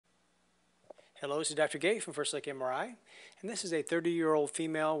Hello, this is Dr. Gay from First Look MRI, and this is a 30-year-old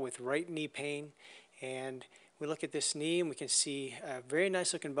female with right knee pain. And we look at this knee and we can see a very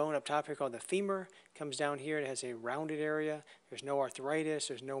nice looking bone up top here called the femur. Comes down here, it has a rounded area. There's no arthritis,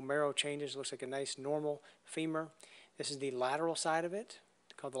 there's no marrow changes. It looks like a nice normal femur. This is the lateral side of it,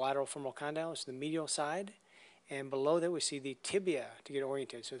 called the lateral femoral condyle. It's the medial side. And below that we see the tibia to get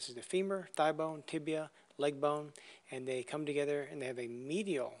oriented. So this is the femur, thigh bone, tibia, leg bone, and they come together and they have a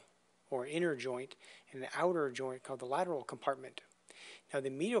medial or inner joint and an outer joint called the lateral compartment. Now the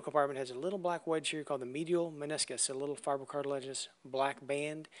medial compartment has a little black wedge here called the medial meniscus, a little fibrocartilaginous black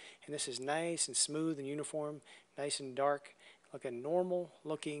band, and this is nice and smooth and uniform, nice and dark, like a normal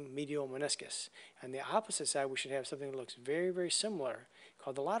looking medial meniscus. On the opposite side we should have something that looks very, very similar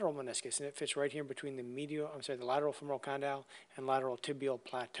called the lateral meniscus, and it fits right here between the lateral femoral condyle and lateral tibial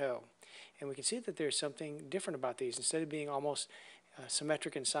plateau. And we can see that there's something different about these. Instead of being almost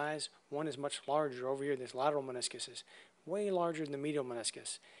symmetric in size, one is much larger over here. This lateral meniscus is way larger than the medial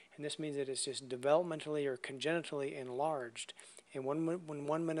meniscus, and this means that it's just developmentally or congenitally enlarged. And when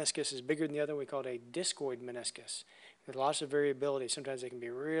one meniscus is bigger than the other, we call it a discoid meniscus. There's lots of variability. Sometimes they can be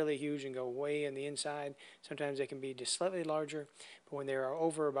really huge and go way in the inside. Sometimes they can be just slightly larger, but when they are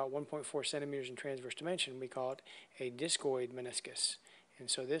over about 1.4 centimeters in transverse dimension, we call it a discoid meniscus. And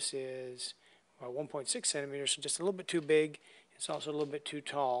so this is 1.6 centimeters, so just a little bit too big. It's also a little bit too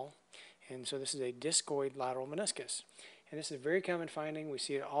tall, and so this is a discoid lateral meniscus. And this is a very common finding. We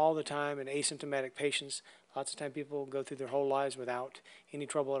see it all the time in asymptomatic patients. Lots of time people go through their whole lives without any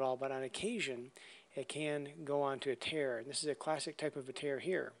trouble at all, but on occasion it can go on to a tear. And this is a classic type of a tear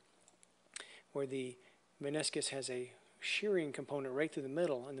here, where the meniscus has a shearing component right through the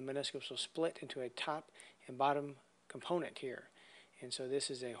middle, and the meniscus will split into a top and bottom component here. And so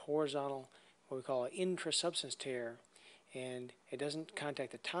this is a horizontal, what we call an intrasubstance tear. And it doesn't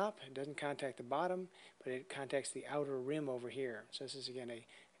contact the top, it doesn't contact the bottom, but it contacts the outer rim over here. So this is again a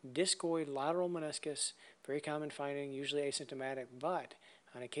discoid lateral meniscus, very common finding, usually asymptomatic, but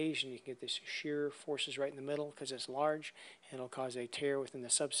on occasion you can get this shear forces right in the middle because it's large, and it'll cause a tear within the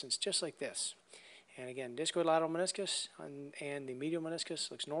substance just like this. And again, discoid lateral meniscus and the medial meniscus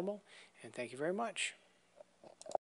looks normal, and thank you very much.